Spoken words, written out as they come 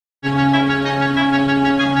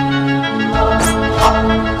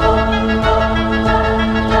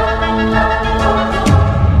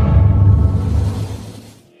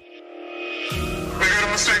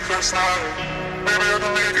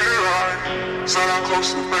Sit down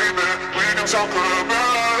closer, baby, we can talk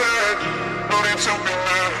about it. No need to be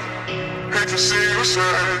mad, hate to see you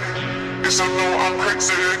sad. Yes, I know I'm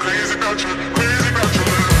crazy, crazy about you, crazy about you.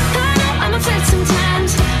 I know I'm upset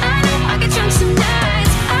sometimes, I know I get drunk some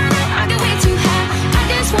nights, I know I get way too high, I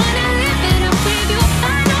just wanna live it up with you.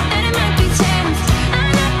 I know that it might be tense,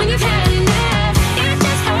 I know when you've had enough, it's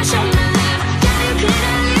just how I show my love. Darling, can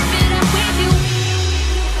I live it up with you?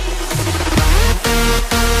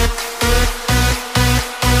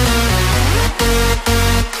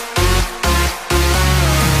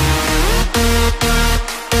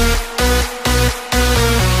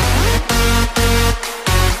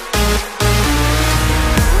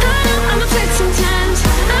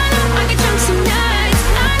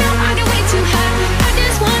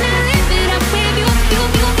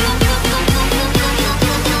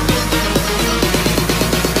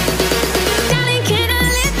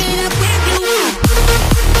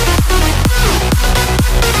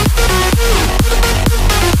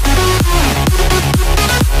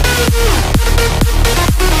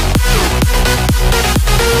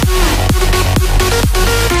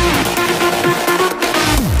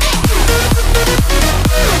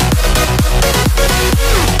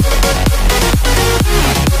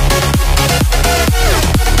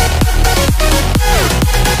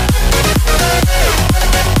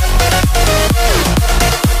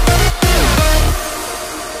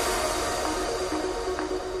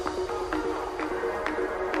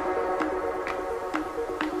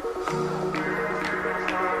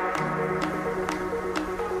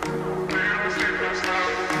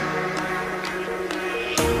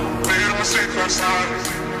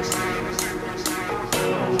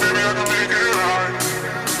 Baby, I can make it right.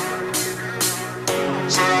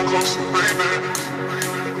 Sit down closer, baby,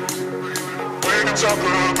 we can talk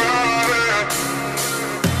about it.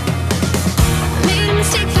 Made a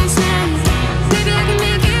mistake last night, maybe I can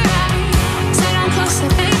make it right. Sit down closer,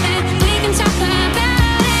 baby, we can talk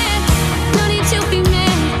about it. No need to be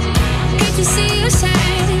mad, hate to see you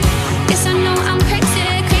sad. Yes, I know I'm crazy,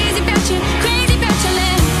 crazy about you, crazy about your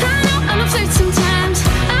love. I know I'm a flirt sometimes,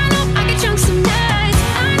 I know I get drunk some nights,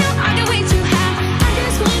 I know I get way too high, I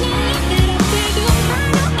just wanna live it up with you. I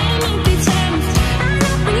know it might be tense, I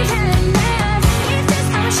know when you've had enough, it's just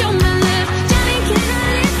how I show my love. Darling, can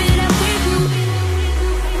I live it up with you?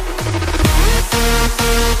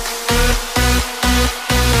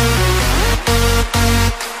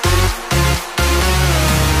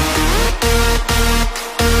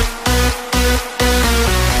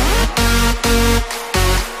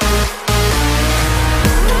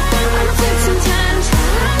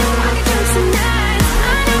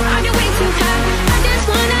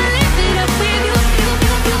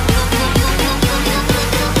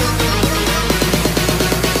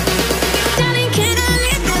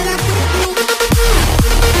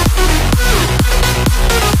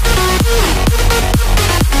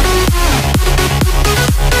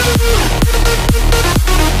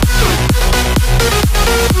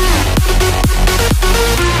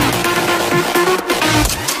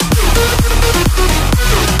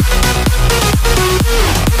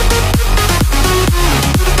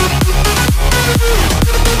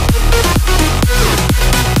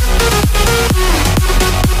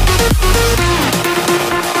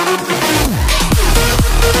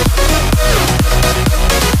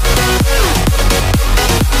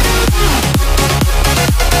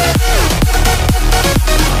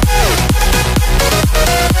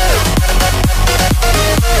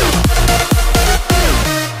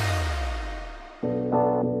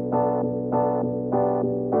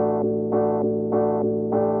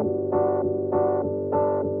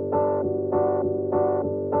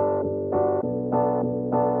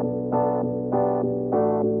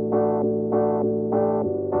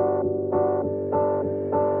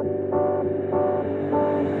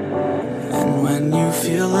 When you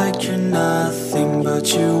feel like you're nothing,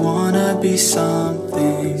 but you wanna be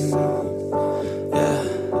something, yeah.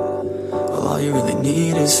 Well, all you really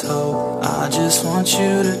need is hope. I just want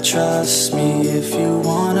you to trust me if you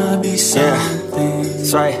wanna be something. Yeah,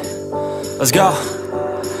 that's right. Let's go.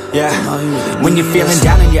 Yeah, when you're feeling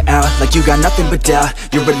down and you're out, like you got nothing but doubt,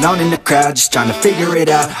 you're alone in the crowd, just trying to figure it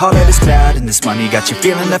out. All that is bad, and this money got you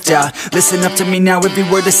feeling left out. Listen up to me now, every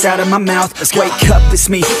word that's out of my mouth. Wake up, it's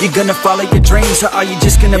me, you're gonna follow your dreams, or are you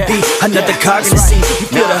just gonna be another cog in the scene? You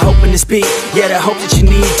feel the hope in this beat, yeah, the hope that you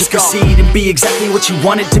need to proceed and be exactly what you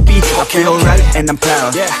want it to be. I feel right, and I'm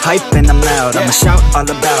proud, hype and I'm loud, I'ma shout all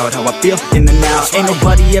about how I feel in the now. Ain't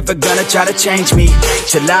nobody ever gonna try to change me,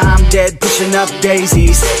 till I'm dead, pushing up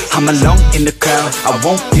daisies. I'm alone in the crowd, I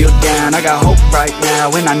won't feel down. I got hope right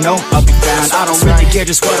now, and I know I'll be found. I don't really care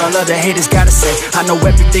just what all other haters gotta say. I know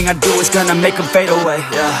everything I do is gonna make them fade away,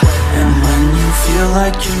 yeah. And when you feel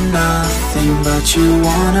like you're nothing, but you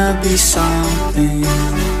wanna be something,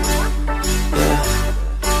 yeah.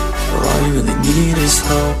 Well, all you really need is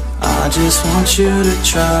hope. I just want you to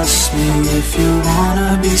trust me. If you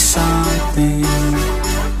wanna be something,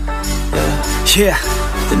 yeah,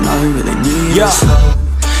 then all you really need is hope.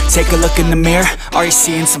 Take a look in the mirror, are you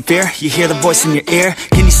seeing some fear? You hear the voice in your ear,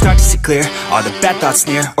 can you start to see clear? Are the bad thoughts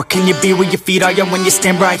near? Or can you be where your feet are when you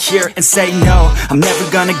stand right here and say no? I'm never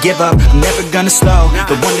gonna give up, I'm never gonna slow.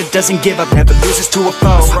 The one that doesn't give up never loses to a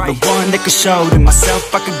foe. The one that could show to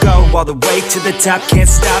myself I could go all the way to the top, can't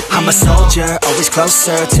stop me. I'm a soldier, always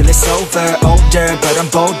closer till it's over. Older, but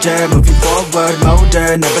I'm bolder, moving forward,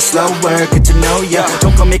 motor, never slower. Good to know ya,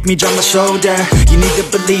 don't go make me drop my shoulder. You need to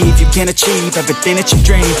believe you can achieve everything that you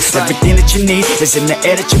dream. Everything that you need is in the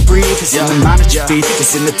air that you breathe. It's in the mind that you feed,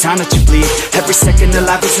 it's in the time that you bleed. Every second of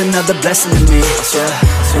life is another blessing to me,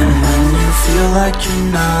 And when you feel like you're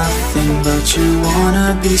nothing, but you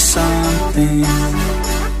wanna be something,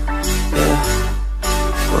 yeah.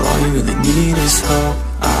 Well, all you really need is hope.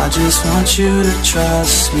 I just want you to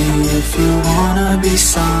trust me. If you wanna be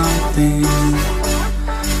something,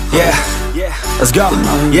 yeah. Let's go,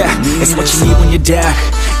 yeah. It's what you need when you're down,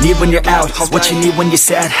 need when you're out. It's what you need when you're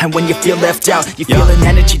sad and when you feel left out. You feel an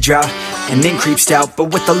energy drought and then creeps out, but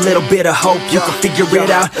with a little bit of hope you can figure it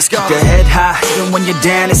out. Keep your head high even when you're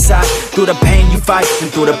down inside. Through the pain you fight and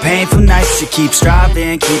through the painful nights you keep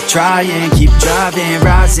striving, keep trying, keep driving,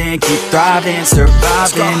 rising, keep thriving,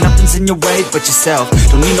 surviving. Nothing's in your way but yourself,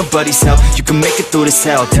 don't need nobody's help. You can make it through this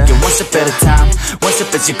hell, take it one step at a time, one step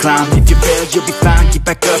as you climb. If you fail you'll be fine, get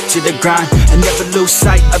back up to the grind. And never lose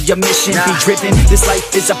sight of your mission, be driven. This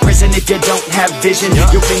life is a prison if you don't have vision.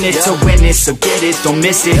 You're in it to win it, so get it, don't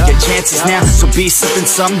miss it. Your chances now, so be something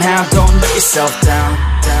somehow. Don't let yourself down.